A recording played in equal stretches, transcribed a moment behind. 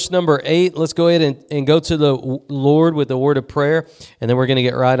verse number 8. Let's go ahead and go to the Lord with the word of prayer, and then we're going to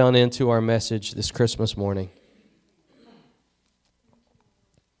get right on into our message this Christmas morning.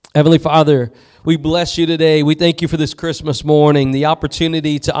 Heavenly Father, we bless you today. We thank you for this Christmas morning, the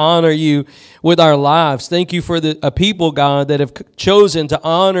opportunity to honor you with our lives. Thank you for a people, God, that have chosen to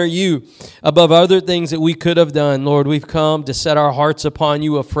honor you above other things that we could have done. Lord, we've come to set our hearts upon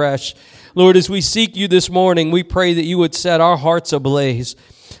you afresh. Lord, as we seek you this morning, we pray that you would set our hearts ablaze.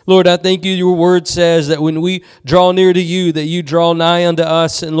 Lord, I thank you. Your word says that when we draw near to you, that you draw nigh unto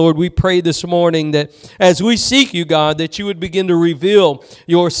us. And Lord, we pray this morning that as we seek you, God, that you would begin to reveal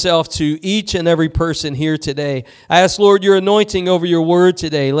yourself to each and every person here today. I ask, Lord, your anointing over your word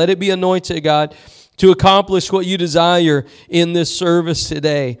today. Let it be anointed, God, to accomplish what you desire in this service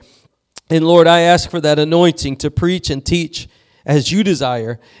today. And Lord, I ask for that anointing to preach and teach as you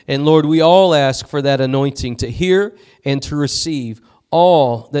desire. And Lord, we all ask for that anointing to hear and to receive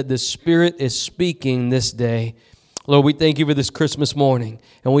all that the Spirit is speaking this day. Lord, we thank you for this Christmas morning,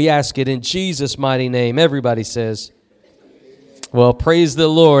 and we ask it in Jesus' mighty name. Everybody says, well, praise the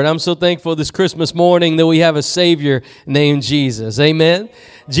Lord. I'm so thankful this Christmas morning that we have a Savior named Jesus. Amen.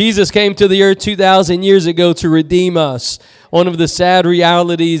 Jesus came to the earth 2,000 years ago to redeem us. One of the sad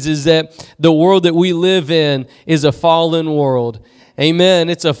realities is that the world that we live in is a fallen world. Amen.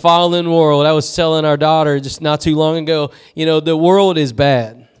 It's a fallen world. I was telling our daughter just not too long ago, the world is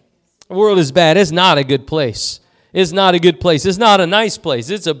bad. The world is bad. It's not a good place. It's not a good place. It's not a nice place.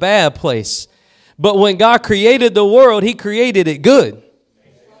 It's a bad place. But when God created the world, He created it good.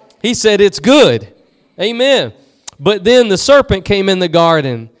 He said it's good. Amen. But then the serpent came in the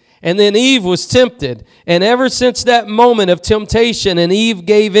garden, and then Eve was tempted. And ever since that moment of temptation, and Eve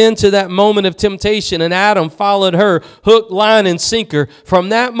gave in to that moment of temptation, and Adam followed her hook, line, and sinker, from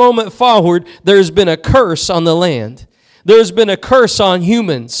that moment forward, there's been a curse on the land. There's been a curse on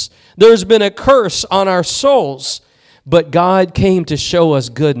humans. There's been a curse on our souls. But God came to show us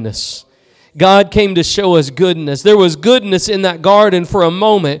goodness. God came to show us goodness. There was goodness in that garden for a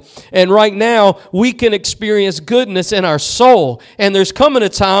moment. And right now, we can experience goodness in our soul. And there's coming a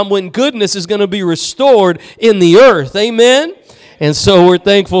time when goodness is going to be restored in the earth. Amen? And so we're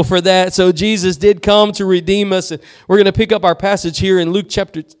thankful for that. So Jesus did come to redeem us. And we're going to pick up our passage here in Luke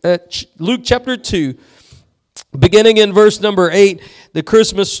chapter 2. Beginning in verse number 8, the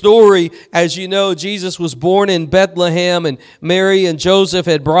Christmas story, as you know, Jesus was born in Bethlehem, and Mary and Joseph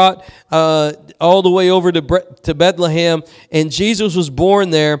had brought all the way over to Bethlehem, and Jesus was born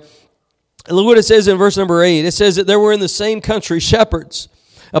there. And look what it says in verse number 8. It says that there were in the same country shepherds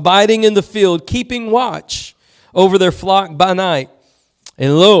abiding in the field, keeping watch over their flock by night.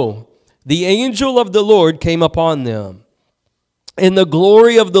 And lo, the angel of the Lord came upon them, and the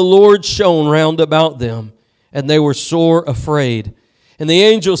glory of the Lord shone round about them. And they were sore afraid. And the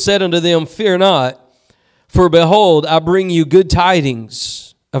angel said unto them, Fear not, for behold, I bring you good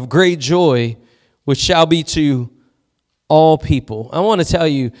tidings of great joy, which shall be to all people. I want to tell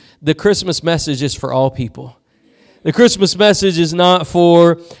you, the Christmas message is for all people. The Christmas message is not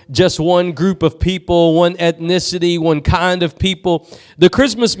for just one group of people, one ethnicity, one kind of people. The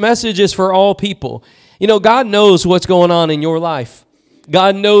Christmas message is for all people. God knows what's going on in your life.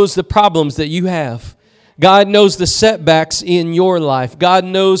 God knows the problems that you have. God knows the setbacks in your life. God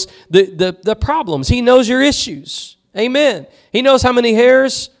knows the problems. He knows your issues. Amen. He knows how many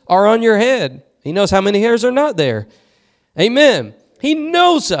hairs are on your head. He knows how many hairs are not there. Amen. He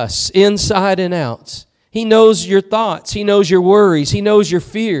knows us inside and out. He knows your thoughts. He knows your worries. He knows your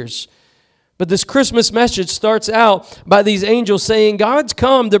fears. But this Christmas message starts out by these angels saying, God's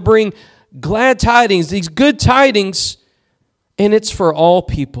come to bring glad tidings, these good tidings, and it's for all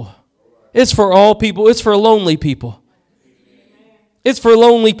people. It's for all people. It's for lonely people. It's for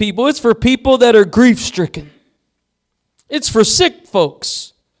lonely people. It's for people that are grief-stricken. It's for sick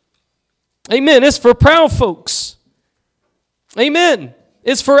folks. Amen. It's for proud folks. Amen.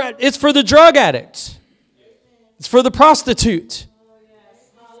 It's for the drug addict. It's for the prostitute.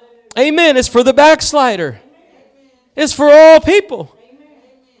 Amen. It's for the backslider. It's for all people.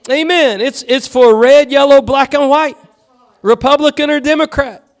 Amen. It's for red, yellow, black, and white. Republican or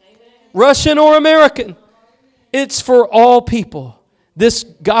Democrat. Russian or American. It's for all people. This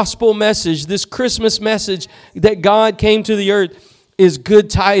gospel message, this Christmas message that God came to the earth is good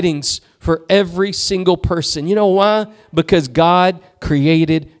tidings for every single person. You know why? Because God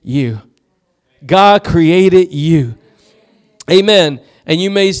created you. God created you. Amen. And you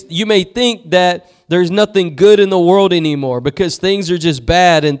may think that there's nothing good in the world anymore because things are just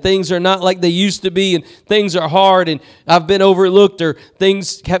bad and things are not like they used to be and things are hard and I've been overlooked or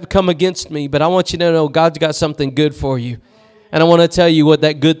things have come against me. But I want you to know God's got something good for you. And I want to tell you what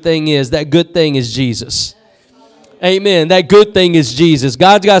that good thing is. That good thing is Jesus. Amen. That good thing is Jesus.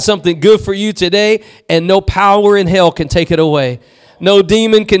 God's got something good for you today, and no power in hell can take it away. No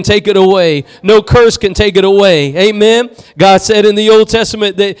demon can take it away. No curse can take it away. Amen. God said in the Old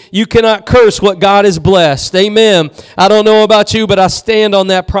Testament that you cannot curse what God has blessed. Amen. I don't know about you, but I stand on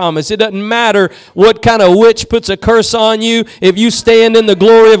that promise. It doesn't matter what kind of witch puts a curse on you. If you stand in the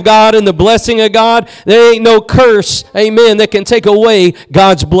glory of God and the blessing of God, there ain't no curse, amen, that can take away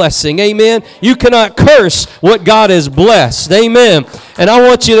God's blessing. Amen. You cannot curse what God has blessed. Amen. And I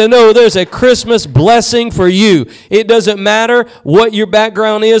want you to know there's a Christmas blessing for you. It doesn't matter what your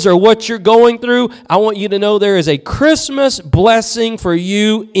background is or what you're going through. I want you to know there is a Christmas blessing for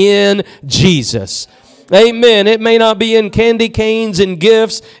you in Jesus. Amen. It may not be in candy canes and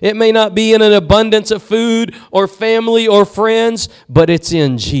gifts. It may not be in an abundance of food or family or friends, but it's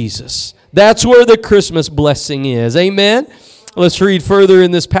in Jesus. That's where the Christmas blessing is. Amen. Let's read further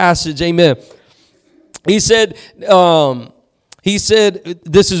in this passage. Amen. He said,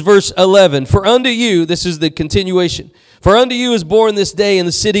 this is verse 11, for unto you, this is the continuation, for unto you is born this day in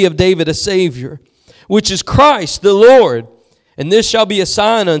the city of David a Savior, which is Christ the Lord. And this shall be a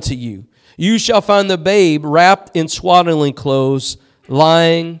sign unto you. You shall find the babe wrapped in swaddling clothes,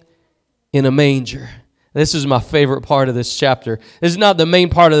 lying in a manger. This is my favorite part of this chapter. This is not the main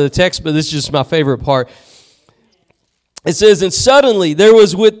part of the text, but this is just my favorite part. It says, and suddenly there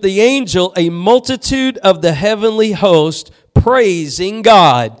was with the angel a multitude of the heavenly host praising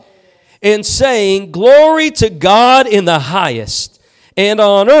God and saying, glory to God in the highest, and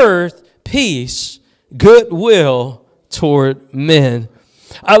on earth peace, goodwill toward men.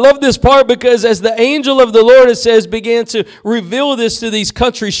 I love this part because as the angel of the Lord, it says, began to reveal this to these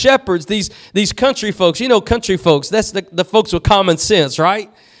country shepherds, these country folks. You know, country folks, that's the folks with common sense,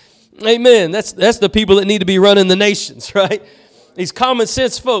 right? Amen. That's the people that need to be running the nations, right? These common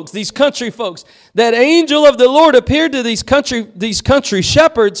sense folks, these country folks. That angel of the Lord appeared to these country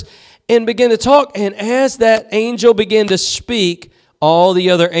shepherds and began to talk. And as that angel began to speak, all the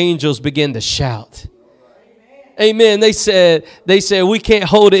other angels began to shout. Amen. They said, we can't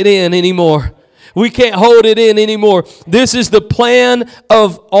hold it in anymore. We can't hold it in anymore. This is the plan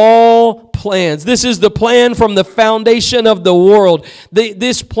of all plans. This is the plan from the foundation of the world.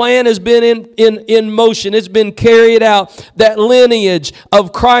 This plan has been in motion. It's been carried out. That lineage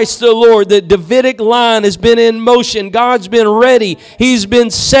of Christ the Lord, the Davidic line has been in motion. God's been ready. He's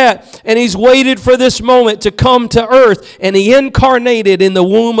been set. And He's waited for this moment to come to earth. And He incarnated in the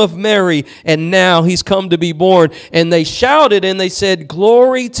womb of Mary. And now He's come to be born. And they shouted and they said,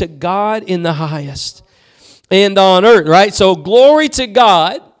 glory to God in the highest and on earth, right? So glory to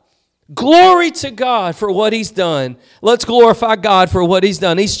God. Glory to God for what He's done. Let's glorify God for what He's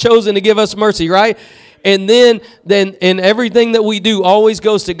done. He's chosen to give us mercy, right? And then in everything that we do always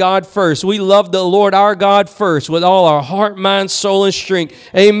goes to God first. We love the Lord our God first with all our heart, mind, soul, and strength.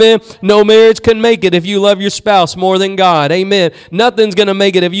 Amen. No marriage can make it if you love your spouse more than God. Amen. Nothing's going to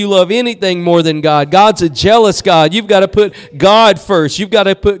make it if you love anything more than God. God's a jealous God. You've got to put God first. You've got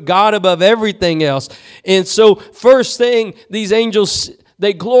to put God above everything else. And so first thing, these angels,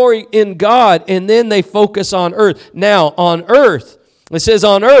 they glory in God, and then they focus on earth. Now, on earth, it says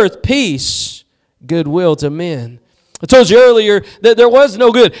on earth, peace, goodwill to men. I told you earlier that there was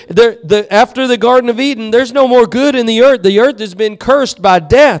no good. After the Garden of Eden, there's no more good in the earth. The earth has been cursed by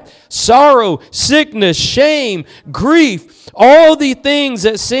death, sorrow, sickness, shame, grief, all the things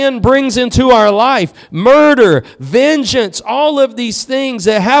that sin brings into our life, murder, vengeance, all of these things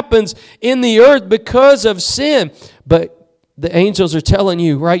that happens in the earth because of sin. But the angels are telling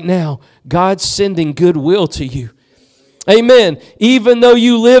you right now, God's sending goodwill to you. Amen. Even though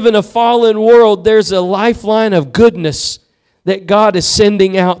you live in a fallen world, there's a lifeline of goodness that God is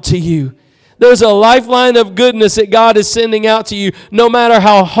sending out to you. There's a lifeline of goodness that God is sending out to you. No matter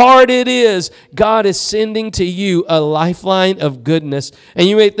how hard it is, God is sending to you a lifeline of goodness. And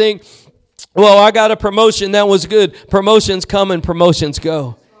you may think, well, I got a promotion. That was good. Promotions come and promotions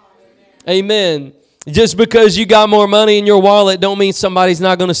go. Amen. Just because you got more money in your wallet don't mean somebody's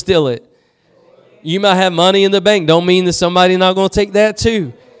not going to steal it. You might have money in the bank. Don't mean that somebody's not going to take that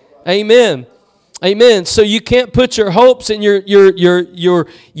too. Amen. Amen. So you can't put your hopes in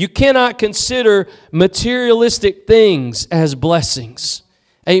you cannot consider materialistic things as blessings.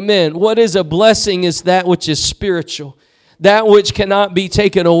 Amen. What is a blessing is that which is spiritual. That which cannot be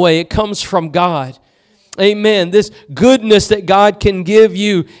taken away. It comes from God. Amen. This goodness that God can give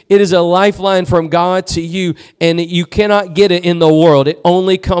you, it is a lifeline from God to you, and you cannot get it in the world. It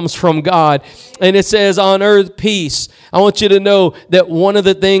only comes from God. And it says, on earth, peace. I want you to know that one of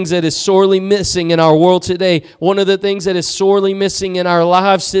the things that is sorely missing in our world today, one of the things that is sorely missing in our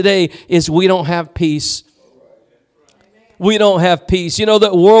lives today is we don't have peace. We don't have peace. You know,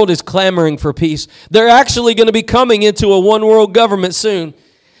 the world is clamoring for peace. They're actually going to be coming into a one-world government soon.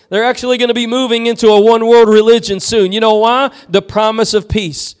 They're actually going to be moving into a one-world religion soon. You know why? The promise of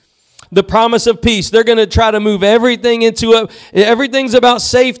peace. The promise of peace. They're going to try to move everything into it. Everything's about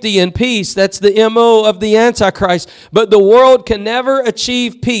safety and peace. That's the MO of the Antichrist. But the world can never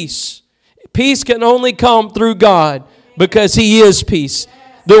achieve peace. Peace can only come through God because He is peace.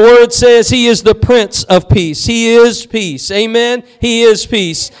 The Word says He is the Prince of Peace. He is peace. Amen? He is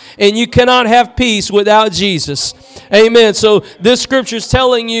peace. And you cannot have peace without Jesus. Amen. So this scripture is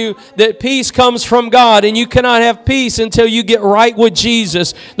telling you that peace comes from God, and you cannot have peace until you get right with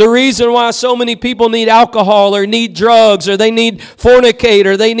Jesus. The reason why so many people need alcohol or need drugs or they need fornicate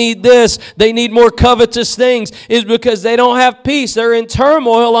or they need this, they need more covetous things, is because they don't have peace. They're in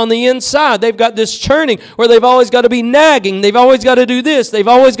turmoil on the inside. They've got this churning where they've always got to be nagging. They've always got to do this. They've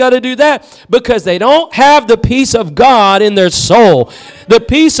always got to do that because they don't have the peace of God in their soul. The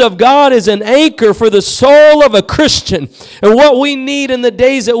peace of God is an anchor for the soul of a Christian. And what we need in the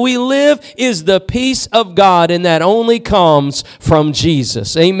days that we live is the peace of God, and that only comes from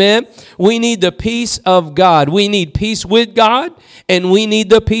Jesus. Amen? We need the peace of God. We need peace with God, and we need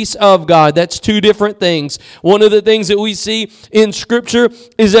the peace of God. That's two different things. One of the things that we see in Scripture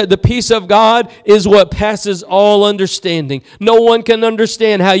is that the peace of God is what passes all understanding. No one can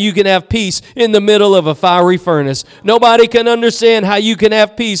understand how you can have peace in the middle of a fiery furnace. Nobody can understand how you can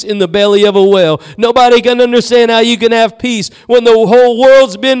have peace in the belly of a well. Nobody can understand how you can have peace when the whole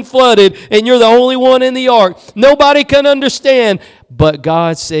world's been flooded and you're the only one in the ark. Nobody can understand, but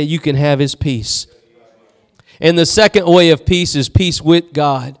God said you can have His peace. And the second way of peace is peace with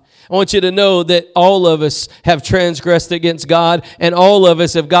God. I want you to know that all of us have transgressed against God, and all of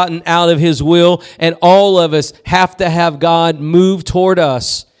us have gotten out of His will, and all of us have to have God move toward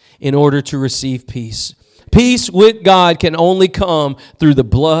us in order to receive peace. Peace with God can only come through the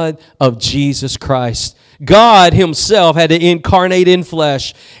blood of Jesus Christ. God Himself had to incarnate in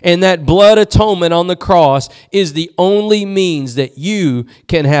flesh, and that blood atonement on the cross is the only means that you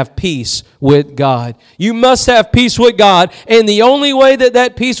can have peace with God. You must have peace with God, and the only way that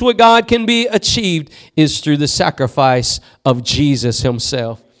that peace with God can be achieved is through the sacrifice of Jesus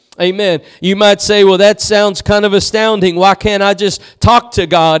Himself. Amen. You might say, well, that sounds kind of astounding. Why can't I just talk to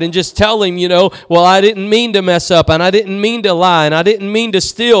God and just tell Him, well, I didn't mean to mess up, and I didn't mean to lie, and I didn't mean to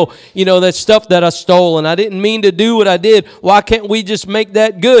steal, that stuff that I stole, and I didn't mean to do what I did. Why can't we just make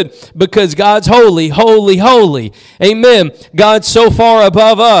that good? Because God's holy, holy, holy. Amen. God's so far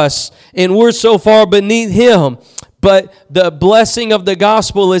above us, and we're so far beneath Him. But the blessing of the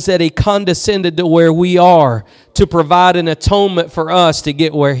gospel is that He condescended to where we are to provide an atonement for us to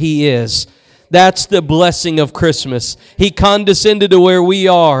get where He is. That's the blessing of Christmas. He condescended to where we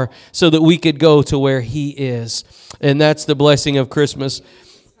are so that we could go to where He is. And that's the blessing of Christmas.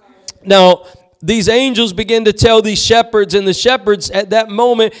 Now, these angels begin to tell these shepherds, and the shepherds at that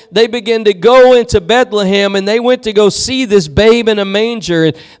moment, they begin to go into Bethlehem, and they went to go see this babe in a manger,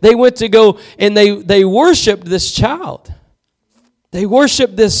 and they went to go and they worshiped this child. They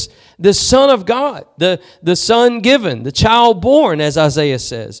worshiped this Son of God, the Son given, the child born, as Isaiah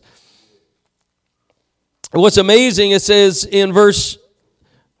says. What's amazing, it says in verse,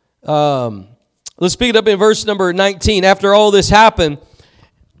 let's pick it up in verse number 19. After all this happened,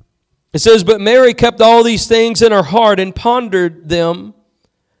 it says, but Mary kept all these things in her heart and pondered them.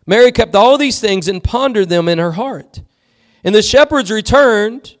 Mary kept all these things and pondered them in her heart. And the shepherds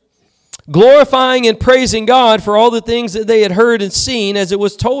returned, glorifying and praising God for all the things that they had heard and seen as it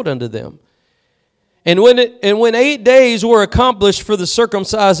was told unto them. And when 8 days were accomplished for the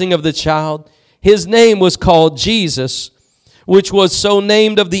circumcising of the child, His name was called Jesus, which was so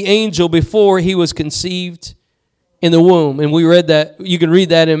named of the angel before He was conceived in the womb. And we read that. You can read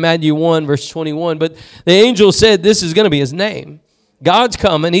that in Matthew 1, verse 21. But the angel said this is going to be His name. God's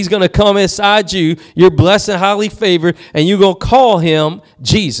coming. He's going to come inside you. You're blessed and highly favored. And you're going to call Him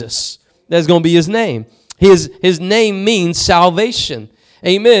Jesus. That's going to be His name. His name means salvation.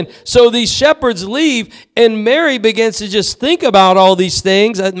 Amen. So these shepherds leave, And Mary begins to just think about all these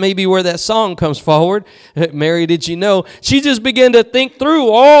things. That may be where that song comes forward. Mary, did you know? She just began to think through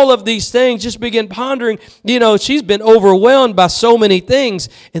all of these things, just began pondering. She's been overwhelmed by so many things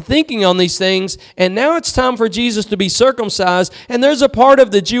and thinking on these things. And now it's time for Jesus to be circumcised. And there's a part of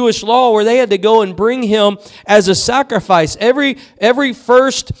the Jewish law where they had to go and bring him as a sacrifice. Every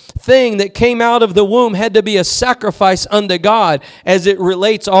first thing that came out of the womb had to be a sacrifice unto God, as it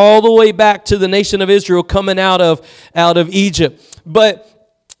relates all the way back to the nation of Israel coming out of Egypt.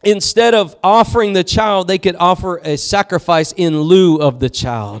 But instead of offering the child, they could offer a sacrifice in lieu of the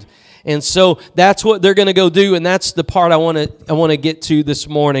child. And so that's what they're going to go do, and that's the part I want to get to this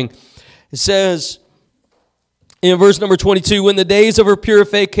morning. It says in verse number 22, when the days of her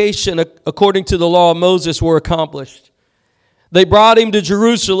purification according to the law of Moses were accomplished, they brought him to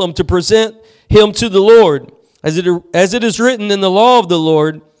Jerusalem to present him to the Lord. As it is written in the law of the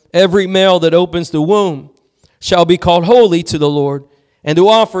Lord, every male that opens the womb shall be called holy to the Lord, and to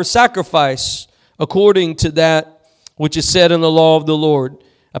offer sacrifice according to that which is said in the law of the Lord,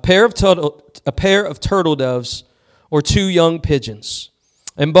 a pair of turtle doves or 2 young pigeons.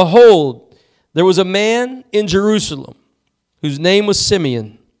 And behold, there was a man in Jerusalem whose name was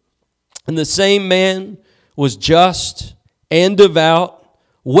Simeon, and the same man was just and devout,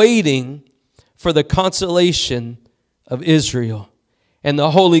 waiting for the consolation of Israel. And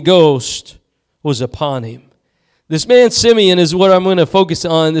the Holy Ghost was upon him. This man Simeon is what I'm going to focus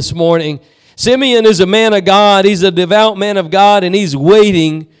on this morning. Simeon is a man of God. He's a devout man of God, and he's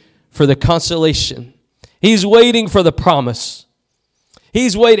waiting for the consolation. He's waiting for the promise.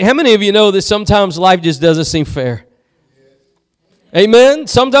 He's waiting. How many of you know that sometimes life just doesn't seem fair? Amen.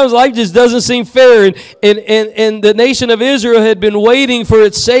 Sometimes life just doesn't seem fair. And the nation of Israel had been waiting for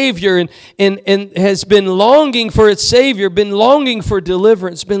its Savior and has been longing for its Savior, been longing for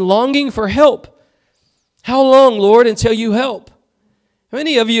deliverance, been longing for help. How long, Lord, until you help? How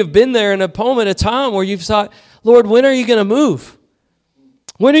many of you have been there in a moment of time where you've thought, Lord, when are you going to move?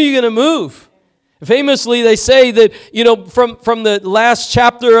 When are you going to move? Famously, they say that, from the last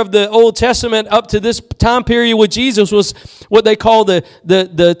chapter of the Old Testament up to this time period with Jesus was what they call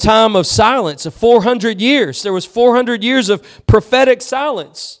the time of silence, of 400 years. There was 400 years of prophetic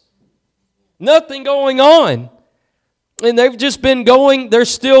silence. Nothing going on. And they've just been going, they're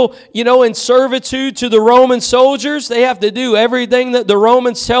still, in servitude to the Roman soldiers. They have to do everything that the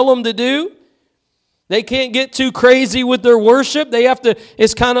Romans tell them to do. They can't get too crazy with their worship. They have to,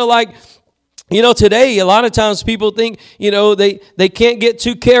 it's kind of like, today, a lot of times people think, they can't get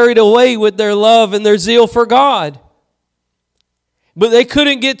too carried away with their love and their zeal for God. But they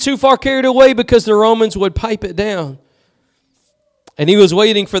couldn't get too far carried away because the Romans would pipe it down. And he was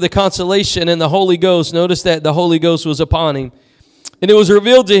waiting for the consolation and the Holy Ghost. Notice that the Holy Ghost was upon him. And it was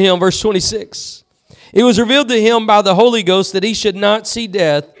revealed to him, verse 26. It was revealed to him by the Holy Ghost that he should not see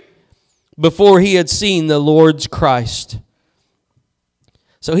death before he had seen the Lord's Christ.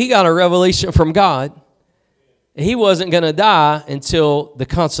 So he got a revelation from God. He wasn't going to die until the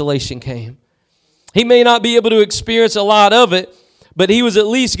consolation came. He may not be able to experience a lot of it, but he was at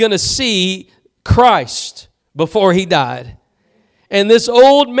least going to see Christ before he died. And this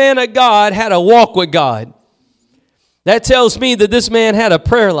old man of God had a walk with God. That tells me that this man had a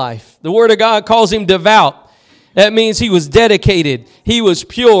prayer life. The Word of God calls him devout. That means he was dedicated. He was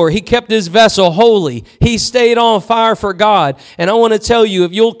pure. He kept his vessel holy. He stayed on fire for God. And I want to tell you,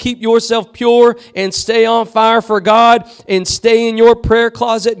 if you'll keep yourself pure and stay on fire for God and stay in your prayer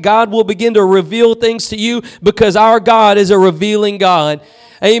closet, God will begin to reveal things to you, because our God is a revealing God.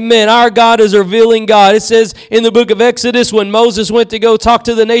 Amen. Our God is a revealing God. It says in the book of Exodus, when Moses went to go talk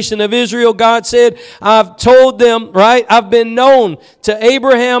to the nation of Israel, God said, I've told them, right? I've been known to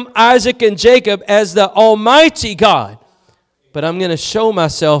Abraham, Isaac, and Jacob as the Almighty God. But I'm going to show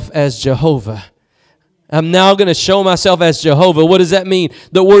myself as Jehovah. I'm now going to show myself as Jehovah. What does that mean?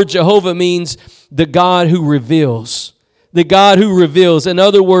 The word Jehovah means the God who reveals. The God who reveals. In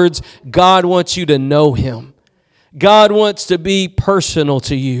other words, God wants you to know Him. God wants to be personal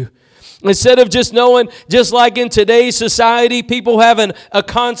to you. Instead of just knowing, just like in today's society, people have a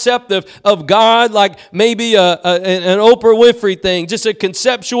concept of God, like maybe an Oprah Winfrey thing, just a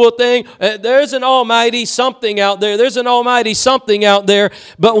conceptual thing. There's an almighty something out there. There's an almighty something out there.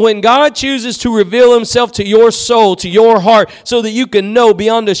 But when God chooses to reveal Himself to your soul, to your heart, so that you can know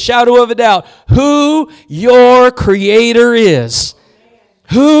beyond a shadow of a doubt who your Creator is,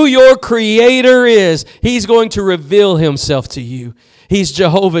 who your Creator is, He's going to reveal Himself to you. He's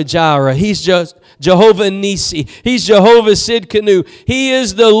Jehovah Jireh. He's just Jehovah Nissi. He's Jehovah Sidkenu. He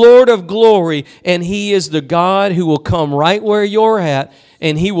is the Lord of glory, and He is the God who will come right where you're at,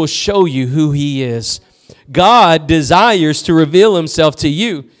 and He will show you who He is. God desires to reveal himself to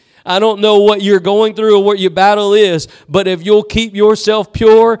you. I don't know what you're going through or what your battle is, but if you'll keep yourself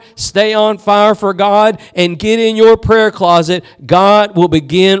pure, stay on fire for God, and get in your prayer closet, God will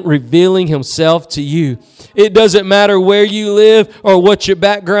begin revealing himself to you. It doesn't matter where you live or what your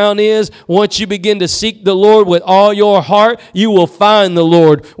background is. Once you begin to seek the Lord with all your heart, you will find the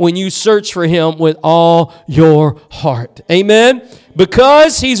Lord when you search for him with all your heart. Amen?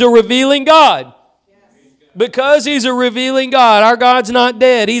 Because he's a revealing God. Because he's a revealing God. Our God's not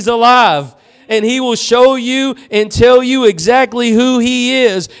dead. He's alive. And he will show you and tell you exactly who he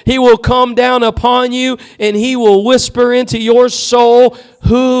is. He will come down upon you and he will whisper into your soul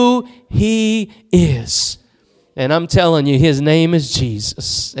who he is. And I'm telling you, his name is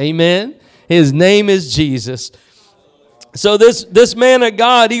Jesus. Amen? His name is Jesus. So this man of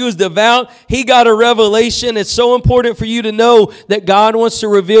God, he was devout. He got a revelation. It's so important for you to know that God wants to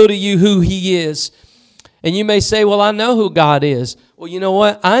reveal to you who he is. And you may say, well, I know who God is. Well, you know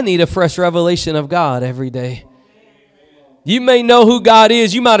what? I need a fresh revelation of God every day. You may know who God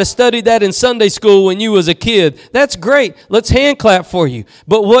is. You might have studied that in Sunday school when you was a kid. That's great. Let's hand clap for you.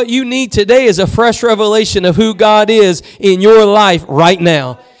 But what you need today is a fresh revelation of who God is in your life right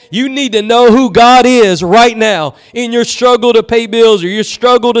now. You need to know who God is right now in your struggle to pay bills, or your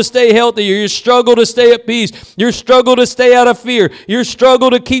struggle to stay healthy, or your struggle to stay at peace, your struggle to stay out of fear, your struggle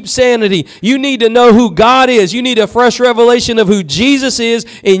to keep sanity. You need to know who God is. You need a fresh revelation of who Jesus is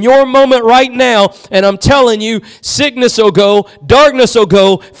in your moment right now. And I'm telling you, sickness will go, darkness will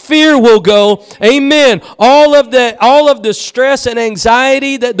go, fear will go. Amen. All of the stress and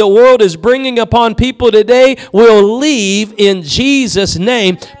anxiety that the world is bringing upon people today will leave in Jesus'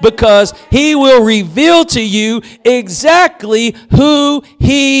 name, because he will reveal to you exactly who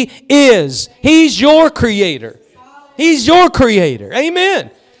he is. He's your creator. He's your creator. Amen.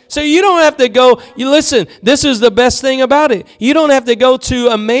 So you don't have to go, listen, this is the best thing about it. You don't have to go to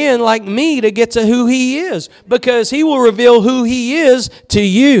a man like me to get to who he is, because he will reveal who he is to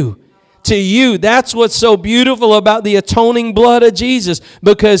you. To you. That's what's so beautiful about the atoning blood of Jesus,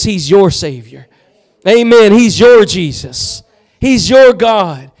 because he's your Savior. Amen. He's your Jesus. He's your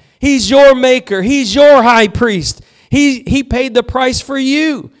God. He's your maker. He's your high priest. He paid the price for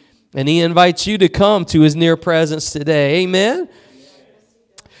you. And he invites you to come to his near presence today. Amen.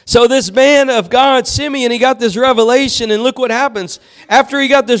 So this man of God, Simeon, he got this revelation, and look what happens. After he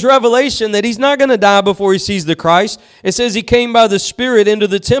got this revelation that he's not going to die before he sees the Christ, it says he came by the Spirit into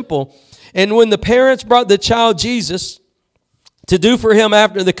the temple. And when the parents brought the child Jesus to do for him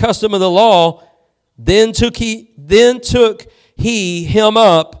after the custom of the law, then took he him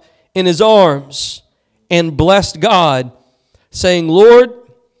up in his arms and blessed God, saying, Lord,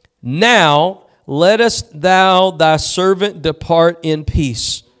 now lettest thou thy servant depart in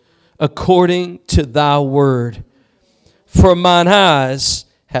peace, according to thy word. For mine eyes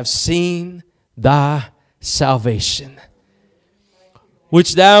have seen thy salvation,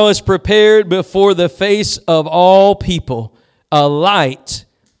 which thou hast prepared before the face of all people, a light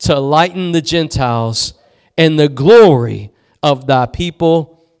to lighten the Gentiles, and the glory of thy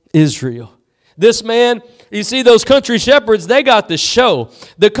people Israel. This man, you see, those country shepherds, they got the show.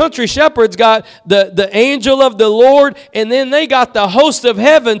 The country shepherds got the angel of the Lord, and then they got the host of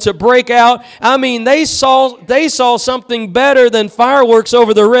heaven to break out. I mean, they saw something better than fireworks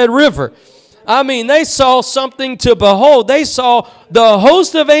over the Red River. I mean, they saw something to behold. They saw the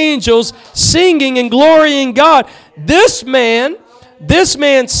host of angels singing and glorying God. This man,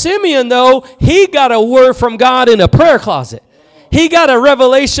 Simeon, though, he got a word from God in a prayer closet. He got a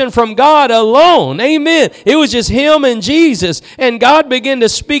revelation from God alone. Amen. It was just him and Jesus. And God began to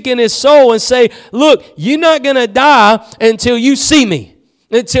speak in his soul and say, look, you're not going to die until you see me.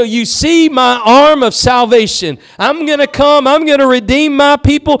 Until you see my arm of salvation. I'm going to come. I'm going to redeem my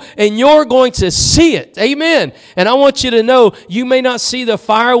people. And you're going to see it. Amen. And I want you to know, you may not see the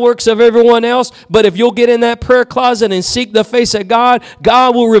fireworks of everyone else, but if you'll get in that prayer closet and seek the face of God,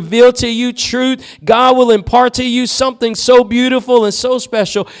 God will reveal to you truth. God will impart to you something so beautiful and so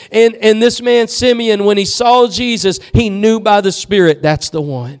special. And this man, Simeon, when he saw Jesus, he knew by the Spirit, that's the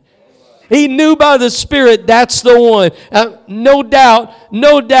one. He knew by the Spirit, that's the one. No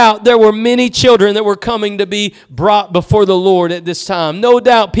doubt there were many children that were coming to be brought before the Lord at this time. No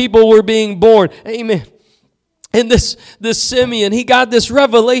doubt people were being born. Amen. And this Simeon, he got this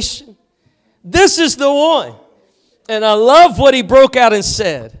revelation. This is the one. And I love what he broke out and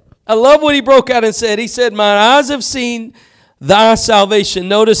said. He said, my eyes have seen thy salvation.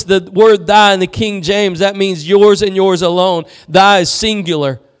 Notice the word thy in the King James. That means yours and yours alone. Thy is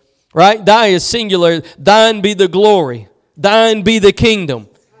singular. Right? Thy is singular. Thine be the glory. Thine be the kingdom.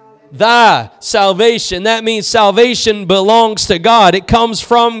 thy salvation. That means salvation belongs to God. It comes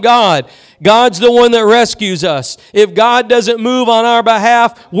from God. God's the one that rescues us. If God doesn't move on our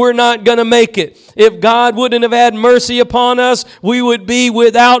behalf, we're not going to make it. If God wouldn't have had mercy upon us, we would be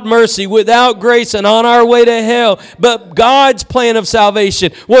without mercy, without grace, and on our way to hell. But God's plan of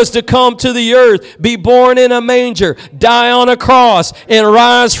salvation was to come to the earth, be born in a manger, die on a cross, and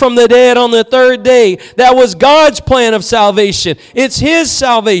rise from the dead on the third day. That was God's plan of salvation. It's His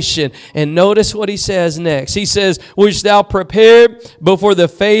salvation. And notice what He says next. He says, which thou prepared before the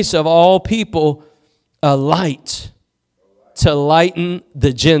face of all people, a light to lighten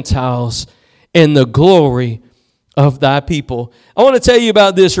the Gentiles and the glory of thy people. I want to tell you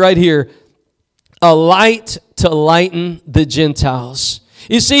about this right here. A light to lighten the Gentiles.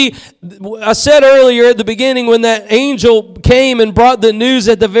 You see, I said earlier at the beginning when that angel came and brought the news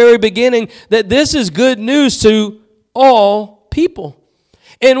at the very beginning that this is good news to all people.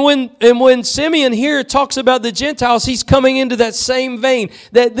 And when Simeon here talks about the Gentiles, he's coming into that same vein,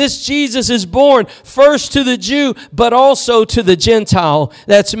 that this Jesus is born first to the Jew, but also to the Gentile.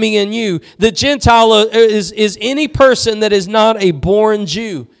 That's me and you. The Gentile is any person that is not a born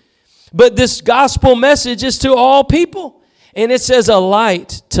Jew. But this gospel message is to all people. And it says a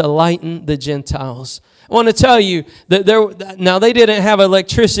light to lighten the Gentiles. I want to tell you that now they didn't have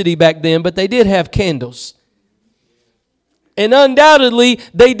electricity back then, but they did have candles. And undoubtedly,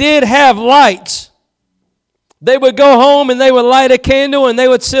 they did have lights. They would go home and they would light a candle and they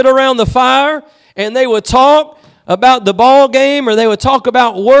would sit around the fire and they would talk about the ball game, or they would talk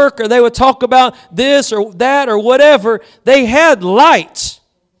about work, or they would talk about this or that or whatever. They had lights,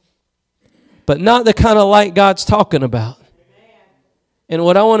 but not the kind of light God's talking about. And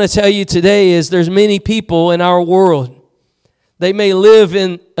what I want to tell you today is there's many people in our world. They may live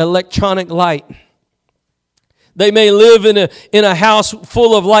in electronic light. They may live in a house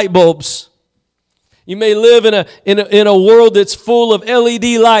full of light bulbs. You may live in a world that's full of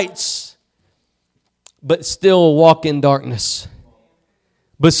LED lights, but still walk in darkness.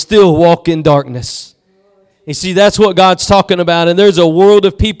 But still walk in darkness. You see, that's what God's talking about. And there's a world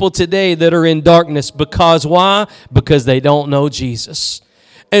of people today that are in darkness. Because why? Because they don't know Jesus.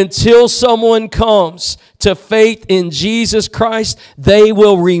 Until someone comes to faith in Jesus Christ, they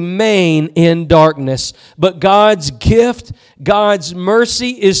will remain in darkness. But God's gift, God's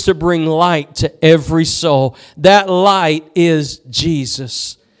mercy is to bring light to every soul. That light is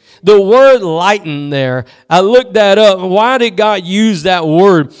Jesus. The word lighten there, I looked that up. Why did God use that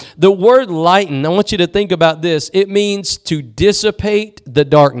word? The word lighten, I want you to think about this. It means to dissipate the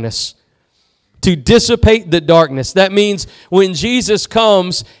darkness. To dissipate the darkness. That means when Jesus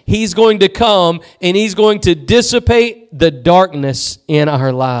comes, He's going to come and He's going to dissipate the darkness in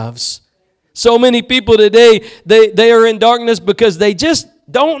our lives. So many people today, they are in darkness because they just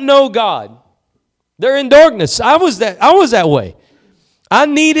don't know God. They're in darkness. I was that way. I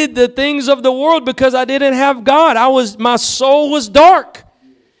needed the things of the world because I didn't have God. My soul was dark.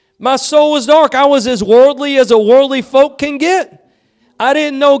 My soul was dark. I was as worldly as a worldly folk can get. I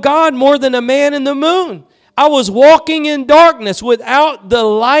didn't know God more than a man in the moon. I was walking in darkness without the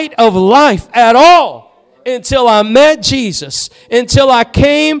light of life at all until I met Jesus, until I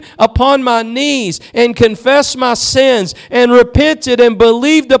came upon my knees and confessed my sins and repented and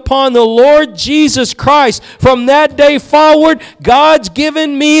believed upon the Lord Jesus Christ. From that day forward, God's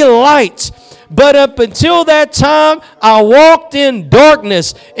given me light. But up until that time, I walked in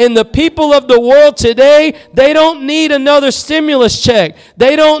darkness. And the people of the world today, they don't need another stimulus check.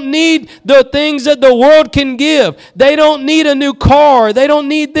 They don't need the things that the world can give. They don't need a new car. They don't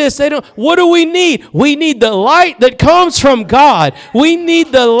need this. What do we need? We need the light that comes from God. We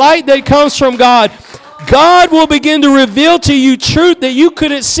need the light that comes from God. God will begin to reveal to you truth that you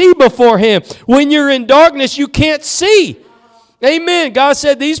couldn't see before Him. When you're in darkness, you can't see. Amen. God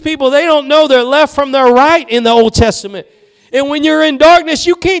said these people, they don't know their left from their right in the Old Testament. And when you're in darkness,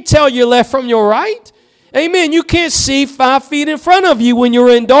 you can't tell your left from your right. Amen. You can't see 5 feet in front of you when you're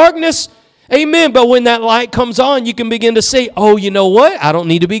in darkness. Amen. But when that light comes on, you can begin to say, oh, you know what? I don't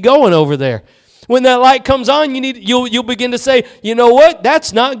need to be going over there. When that light comes on, you'll begin to say, you know what?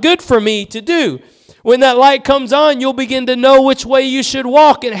 That's not good for me to do. When that light comes on, you'll begin to know which way you should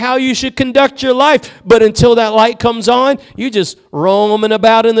walk and how you should conduct your life. But until that light comes on, you just roaming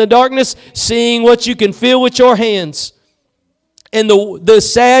about in the darkness, seeing what you can feel with your hands. And the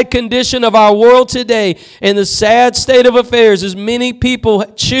sad condition of our world today and the sad state of affairs is many people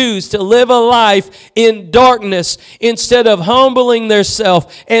choose to live a life in darkness instead of humbling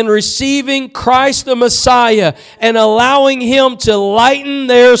themselves and receiving Christ the Messiah and allowing Him to lighten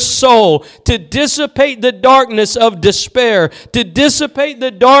their soul, to dissipate the darkness of despair, to dissipate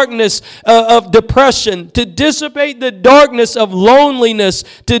the darkness of depression, to dissipate the darkness of loneliness,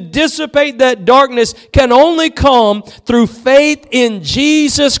 to dissipate that darkness can only come through faith in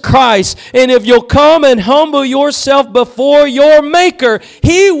Jesus Christ. And if you'll come and humble yourself before your Maker,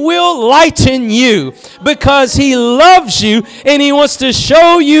 He will lighten you because He loves you and He wants to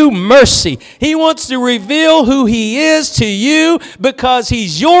show you mercy. He wants to reveal who He is to you because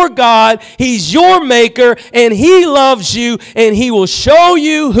He's your God, He's your Maker, and He loves you, and He will show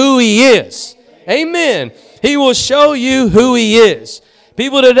you who He is. Amen. He will show you who He is.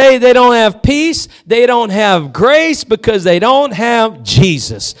 People today, they don't have peace, they don't have grace because they don't have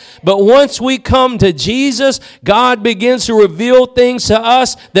Jesus. But once we come to Jesus, God begins to reveal things to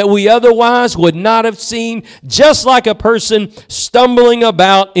us that we otherwise would not have seen, just like a person stumbling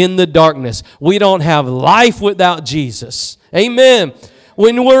about in the darkness. We don't have life without Jesus. Amen.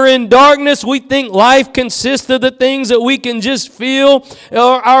 When we're in darkness, we think life consists of the things that we can just feel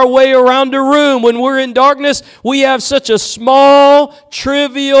our way around a room. When we're in darkness, we have such a small,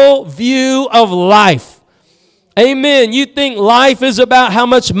 trivial view of life. Amen. You think life is about how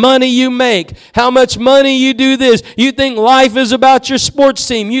much money you make, how much money you do this. You think life is about your sports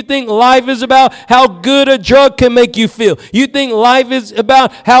team. You think life is about how good a drug can make you feel. You think life is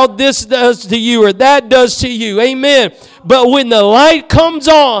about how this does to you or that does to you. Amen. But when the light comes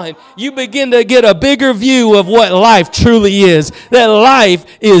on, you begin to get a bigger view of what life truly is. That life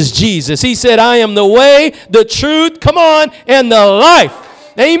is Jesus. He said, I am the way, the truth, come on, and the life.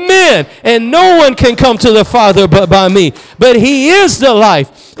 Amen. And no one can come to the Father but by me. But He is the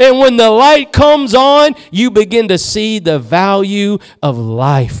life. And when the light comes on, you begin to see the value of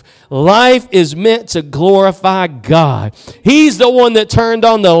life. Life is meant to glorify God. He's the one that turned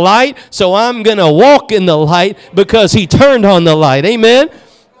on the light, so I'm going to walk in the light because He turned on the light. Amen?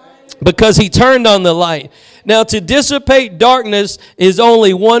 Because He turned on the light. Now, to dissipate darkness is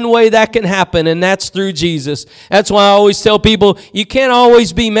only one way that can happen, and that's through Jesus. That's why I always tell people, you can't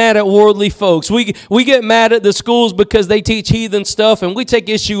always be mad at worldly folks. We get mad at the schools because they teach heathen stuff, and we take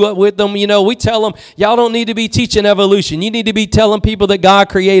issue up with them. You know, we tell them, y'all don't need to be teaching evolution. You need to be telling people that God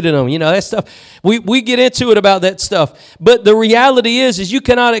created them. You know, that stuff. We get into it about that stuff. But the reality is you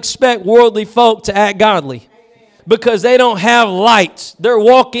cannot expect worldly folk to act godly. Because they don't have light. They're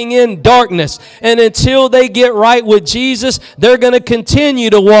walking in darkness. And until they get right with Jesus, they're going to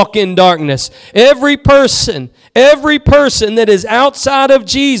continue to walk in darkness. Every person that is outside of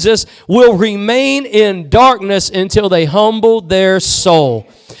Jesus will remain in darkness until they humble their soul.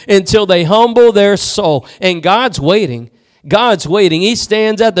 Until they humble their soul. And God's waiting. God's waiting. He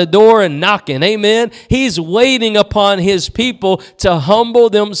stands at the door and knocking. Amen. He's waiting upon His people to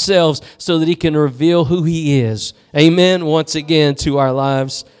humble themselves so that He can reveal who He is. Amen. Once again to our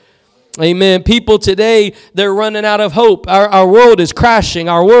lives. Amen. People today, they're running out of hope. Our world is crashing.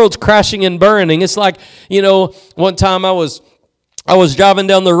 Our world's crashing and burning. It's like, you know, one time I was driving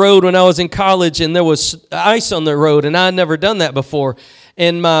down the road when I was in college, and there was ice on the road, and I had never done that before.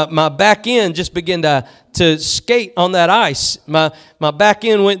 And my back end just began to skate on that ice. My back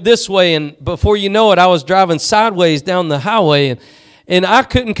end went this way, and before you know it, I was driving sideways down the highway, and I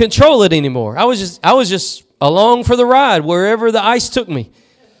couldn't control it anymore. I was just along for the ride wherever the ice took me.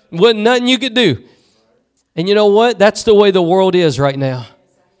 Wasn't nothing you could do. And you know what? That's the way the world is right now.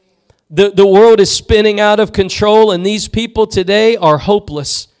 The world is spinning out of control, and these people today are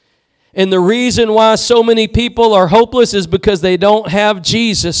hopeless. And the reason why so many people are hopeless is because they don't have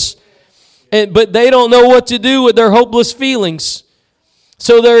Jesus. But they don't know what to do with their hopeless feelings.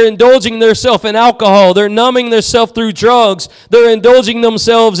 So they're indulging themselves in alcohol. They're numbing themselves through drugs. They're indulging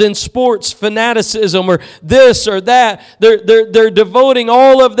themselves in sports fanaticism or this or that. They're devoting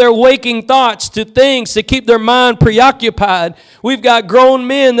all of their waking thoughts to things to keep their mind preoccupied. We've got grown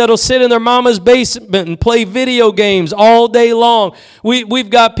men that'll sit in their mama's basement and play video games all day long. We've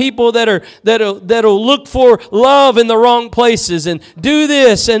got people that'll look for love in the wrong places and do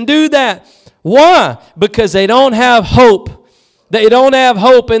this and do that. Why? Because they don't have hope. They don't have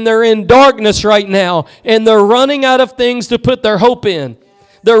hope, and they're in darkness right now, and they're running out of things to put their hope in.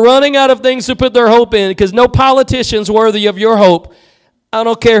 They're running out of things to put their hope in because no politician's worthy of your hope. I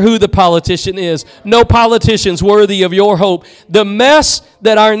don't care who the politician is. No politician's worthy of your hope. The mess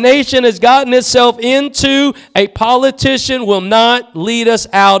that our nation has gotten itself into, a politician will not lead us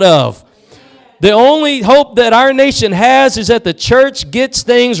out of. The only hope that our nation has is that the church gets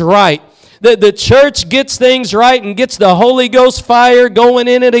things right. That the church gets things right and gets the Holy Ghost fire going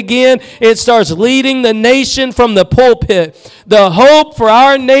in it again. It starts leading the nation from the pulpit. The hope for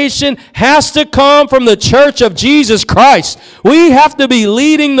our nation has to come from the church of Jesus Christ. We have to be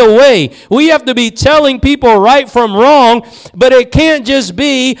leading the way. We have to be telling people right from wrong, but it can't just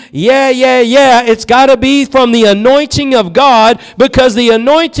be, yeah. It's got to be from the anointing of God, because the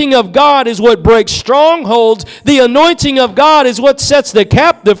anointing of God is what breaks strongholds. The anointing of God is what sets the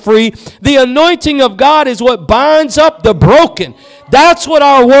captive free. The anointing of God is what binds up the broken. That's what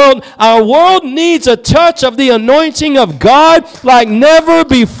our world needs, a touch of the anointing of God like never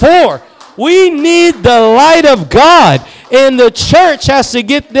before. We need the light of God, and the church has to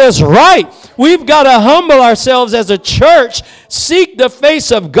get this right. We've got to humble ourselves as a church, seek the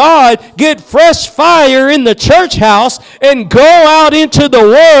face of God, get fresh fire in the church house, and go out into the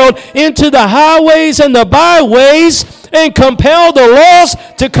world, into the highways and the byways, and compel the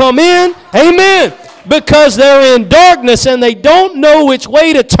lost to come in. Amen. Because they're in darkness and they don't know which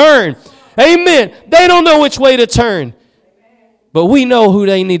way to turn. Amen. They don't know which way to turn. But we know who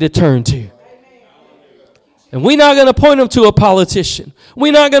they need to turn to. And we're not going to point them to a politician.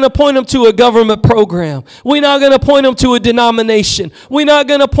 We're not going to point them to a government program. We're not going to point them to a denomination. We're not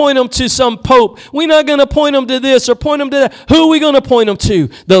going to point them to some pope. We're not going to point them to this or point them to that. Who are we going to point them to?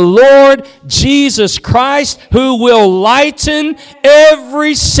 The Lord Jesus Christ, who will lighten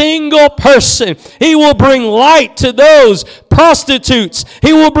every single person. He will bring light to those prostitutes.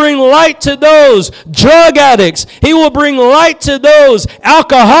 He will bring light to those drug addicts. He will bring light to those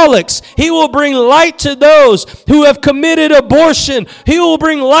alcoholics. He will bring light to those who have committed abortion. He will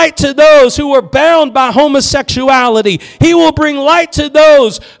bring light to those who are bound by homosexuality. He will bring light to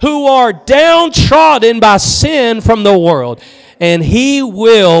those who are downtrodden by sin from the world. And He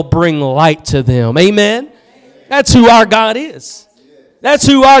will bring light to them. Amen? That's who our God is. That's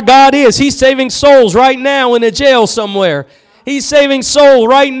who our God is. He's saving souls right now in a jail somewhere. He's saving soul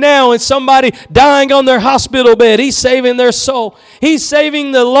right now, and somebody dying on their hospital bed. He's saving their soul. He's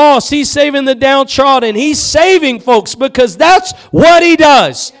saving the lost. He's saving the downtrodden. He's saving folks because that's what He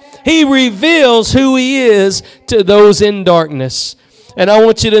does. He reveals who He is to those in darkness. And I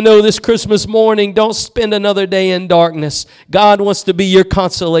want you to know this Christmas morning, don't spend another day in darkness. God wants to be your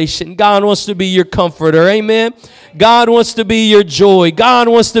consolation. God wants to be your comforter. Amen. God wants to be your joy. God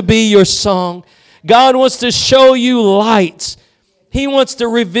wants to be your song. God wants to show you light. He wants to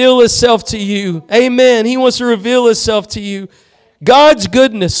reveal Himself to you. Amen. He wants to reveal Himself to you. God's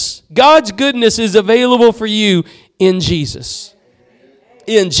goodness is available for you in Jesus.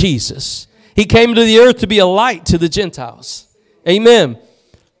 In Jesus. He came to the earth to be a light to the Gentiles. Amen.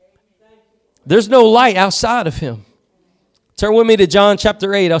 There's no light outside of Him. Turn with me to John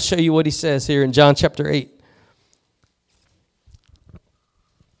chapter 8. I'll show you what He says here in John chapter 8.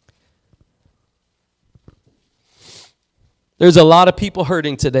 There's a lot of people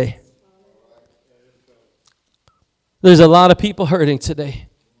hurting today. There's a lot of people hurting today.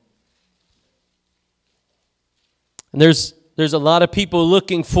 And there's a lot of people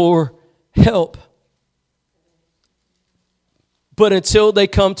looking for help. But until they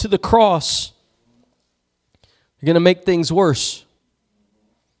come to the cross, they're going to make things worse.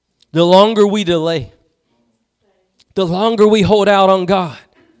 The longer we delay, the longer we hold out on God.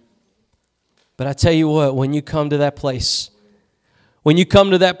 But I tell you what, when you come to that place, when you come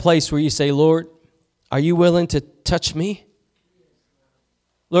to that place where you say, Lord, are you willing to touch me?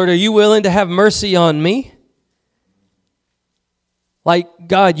 Lord, are you willing to have mercy on me? Like,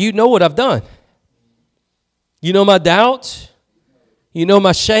 God, you know what I've done. You know my doubt. You know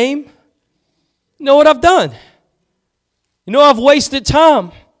my shame. You know what I've done. You know I've wasted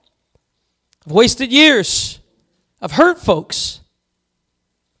time. I've wasted years. I've hurt folks.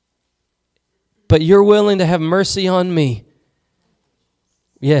 But you're willing to have mercy on me.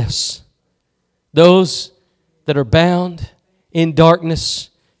 Yes. Those that are bound in darkness,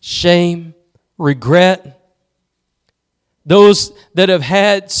 shame, regret. Those that have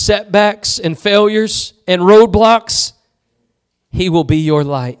had setbacks and failures and roadblocks. He will be your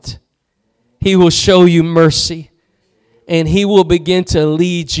light. He will show you mercy. And He will begin to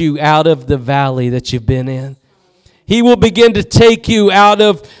lead you out of the valley that you've been in. He will begin to take you out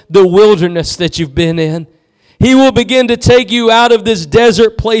of the wilderness that you've been in. He will begin to take you out of this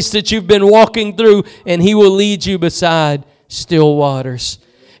desert place that you've been walking through, and He will lead you beside still waters.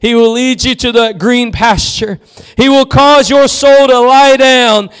 He will lead you to the green pasture. He will cause your soul to lie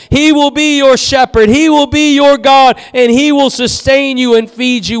down. He will be your shepherd. He will be your God, and He will sustain you and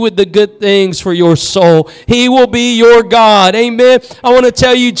feed you with the good things for your soul. He will be your God. Amen. I want to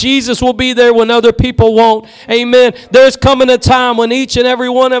tell you, Jesus will be there when other people won't. Amen. There's coming a time when each and every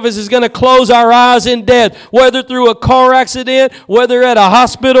one of us is going to close our eyes in death, whether through a car accident, whether at a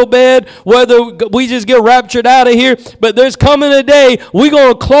hospital bed, whether we just get raptured out of here. But there's coming a day we're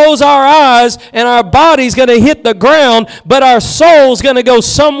going to close our eyes and our body's going to hit the ground, but our soul's going to go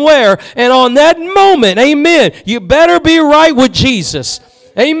somewhere. And on that moment, amen, you better be right with Jesus.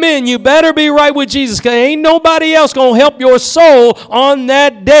 Amen. You better be right with Jesus, because ain't nobody else going to help your soul on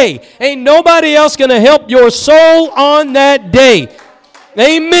that day. Ain't nobody else going to help your soul on that day.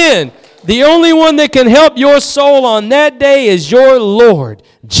 Amen. The only one that can help your soul on that day is your Lord,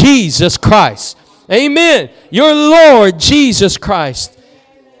 Jesus Christ. Amen. Your Lord, Jesus Christ.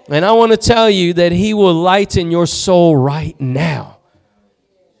 And I want to tell you that He will lighten your soul right now.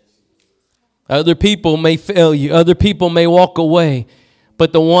 Other people may fail you. Other people may walk away.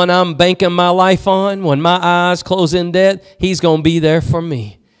 But the one I'm banking my life on, when my eyes close in death, He's going to be there for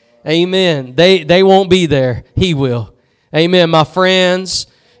me. Amen. They won't be there. He will. Amen. My friends,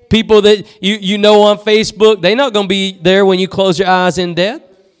 people that you know on Facebook, they're not going to be there when you close your eyes in death.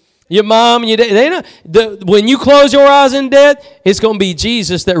 Your mom, your dad, when you close your eyes in death, it's going to be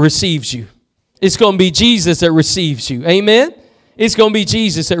Jesus that receives you. It's going to be Jesus that receives you. Amen? It's going to be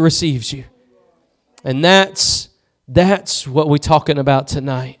Jesus that receives you. And that's what we're talking about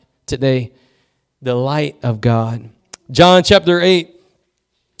today. The light of God. John chapter 8,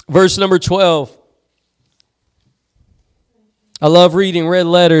 verse number 12. I love reading red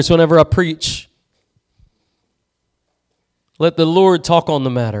letters whenever I preach. Let the Lord talk on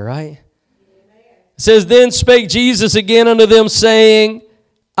the matter, right? It says, Then spake Jesus again unto them, saying,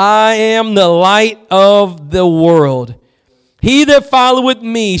 I am the light of the world. He that followeth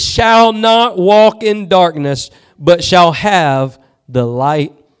me shall not walk in darkness, but shall have the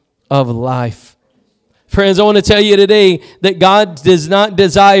light of life. Friends, I want to tell you today that God does not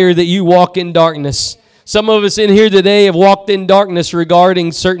desire that you walk in darkness. Some of us in here today have walked in darkness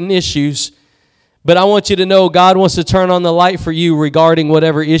regarding certain issues. But I want you to know God wants to turn on the light for you regarding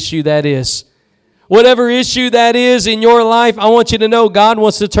whatever issue that is. Whatever issue that is in your life, I want you to know God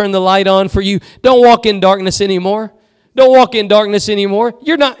wants to turn the light on for you. Don't walk in darkness anymore. Don't walk in darkness anymore.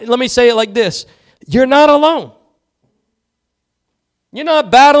 You're not, let me say it like this. You're not alone. You're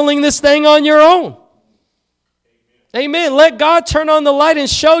not battling this thing on your own. Amen. Let God turn on the light and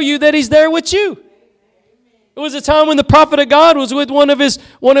show you that He's there with you. It was a time when the prophet of God was with one of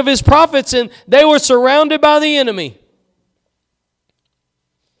his prophets, and they were surrounded by the enemy.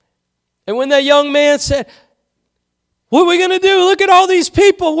 And when that young man said, what are we going to do? Look at all these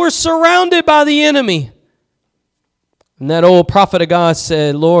people. We're surrounded by the enemy. And that old prophet of God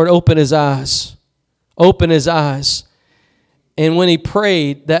said, Lord, open his eyes. Open his eyes. And when he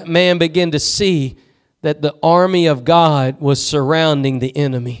prayed, that man began to see that the army of God was surrounding the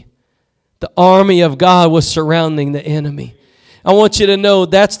enemy. The army of God was surrounding the enemy. I want you to know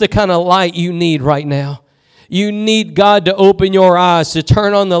that's the kind of light you need right now. You need God to open your eyes, to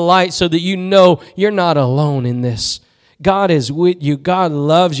turn on the light so that you know you're not alone in this. God is with you. God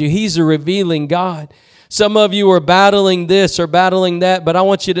loves you. He's a revealing God. Some of you are battling this or battling that, but I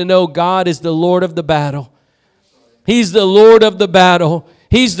want you to know God is the Lord of the battle. He's the Lord of the battle.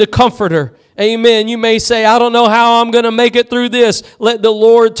 He's the comforter. Amen. You may say, I don't know how I'm going to make it through this. Let the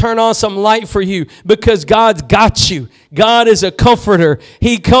Lord turn on some light for you, because God's got you. God is a comforter.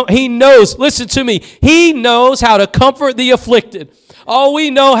 He knows, listen to me, He knows how to comfort the afflicted. All we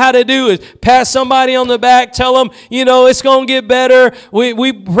know how to do is pat somebody on the back, tell them, it's going to get better.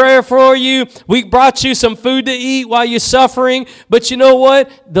 We pray for you. We brought you some food to eat while you're suffering. But you know what?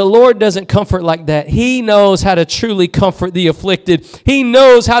 The Lord doesn't comfort like that. He knows how to truly comfort the afflicted. He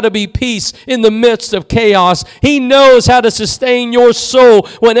knows how to be peace in the midst of chaos. He knows how to sustain your soul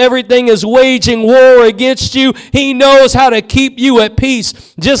when everything is waging war against you. He knows how to keep you at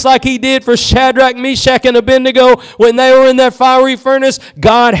peace, just like He did for Shadrach, Meshach, and Abednego when they were in that fiery furnace.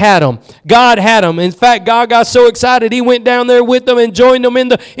 God had them. God had them. In fact, God got so excited, He went down there with them and joined them in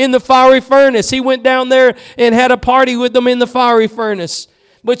the fiery furnace. He went down there and had a party with them in the fiery furnace.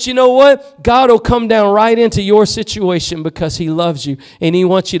 But you know what? God will come down right into your situation because He loves you and He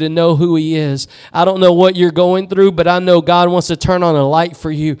wants you to know who He is. I don't know what you're going through, but I know God wants to turn on a light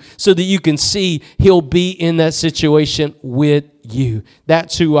for you so that you can see He'll be in that situation with you.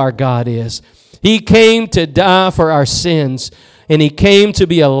 That's who our God is. He came to die for our sins, and He came to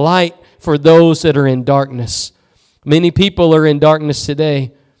be a light for those that are in darkness. Many people are in darkness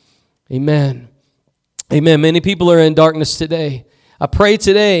today. Amen. Amen. Many people are in darkness today. I pray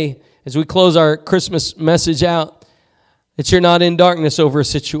today, as we close our Christmas message out, that you're not in darkness over a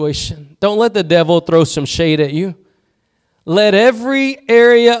situation. Don't let the devil throw some shade at you. Let every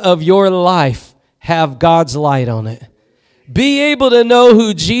area of your life have God's light on it. Be able to know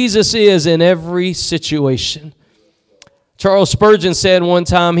who Jesus is in every situation. Charles Spurgeon said one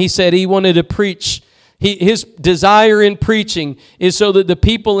time, he said he wanted to preach. His desire in preaching is so that the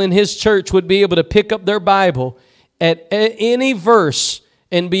people in his church would be able to pick up their Bible at any verse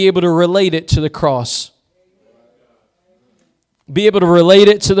and be able to relate it to the cross. Be able to relate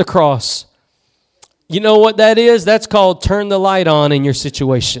it to the cross. You know what that is? That's called turn the light on in your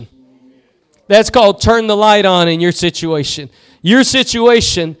situation. That's called turn the light on in your situation. Your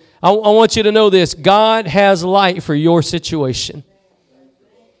situation, I want you to know this. God has light for your situation.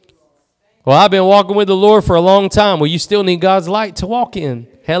 Well, I've been walking with the Lord for a long time. Well, you still need God's light to walk in.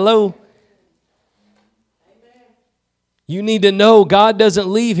 Hello? You need to know God doesn't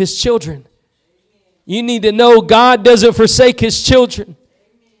leave His children. You need to know God doesn't forsake His children.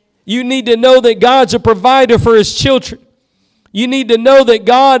 You need to know that God's a provider for His children. You need to know that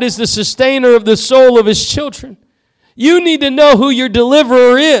God is the sustainer of the soul of His children. You need to know who your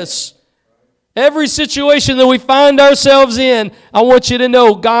deliverer is. Every situation that we find ourselves in, I want you to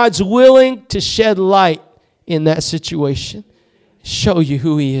know God's willing to shed light in that situation. Show you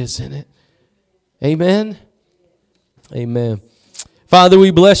who He is in it. Amen. Amen. Father,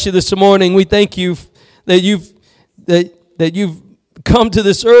 we bless you this morning. We thank you that you've come to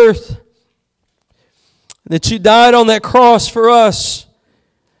this earth, that you died on that cross for us.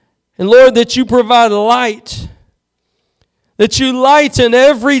 And Lord, that you provide light, that you lighten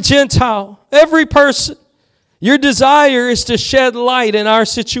every Gentile, every person. Your desire is to shed light in our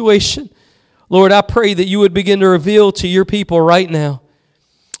situation. Lord, I pray that you would begin to reveal to your people right now.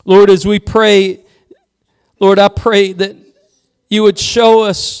 Lord, as we pray, Lord, I pray that you would show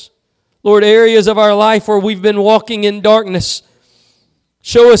us, Lord, areas of our life where we've been walking in darkness.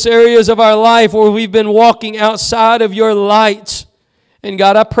 Show us areas of our life where we've been walking outside of your light. And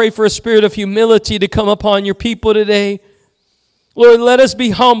God, I pray for a spirit of humility to come upon your people today. Lord, let us be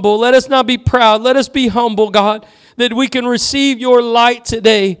humble. Let us not be proud. Let us be humble, God, that we can receive your light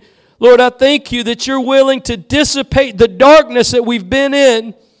today. Lord, I thank you that you're willing to dissipate the darkness that we've been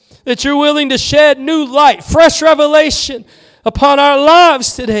in, that you're willing to shed new light, fresh revelation upon our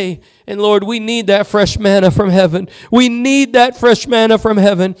lives today. And Lord, we need that fresh manna from heaven. We need that fresh manna from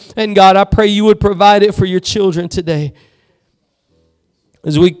heaven. And God, I pray you would provide it for your children today.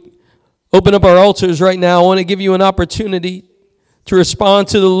 As we open up our altars right now, I want to give you an opportunity to respond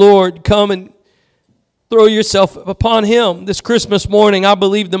to the Lord. Come and throw yourself upon Him. This Christmas morning, I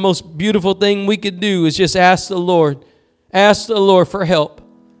believe the most beautiful thing we could do is just ask the Lord. Ask the Lord for help.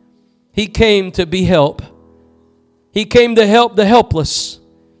 He came to be help. He came to help the helpless.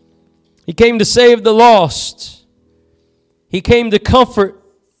 He came to save the lost. He came to comfort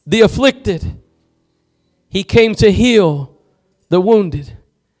the afflicted. He came to heal the wounded.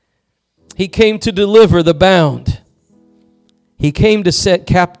 He came to deliver the bound. He came to set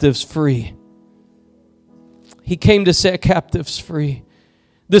captives free. He came to set captives free.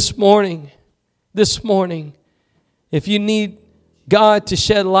 This morning, if you need God to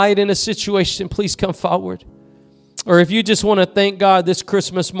shed light in a situation, please come forward. Or if you just want to thank God this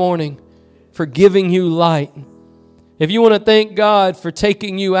Christmas morning for giving you light. If you want to thank God for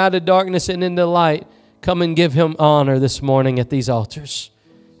taking you out of darkness and into light, come and give Him honor this morning at these altars.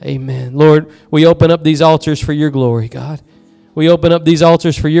 Amen. Lord, we open up these altars for your glory, God. We open up these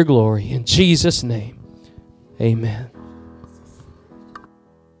altars for your glory. In Jesus' name, amen.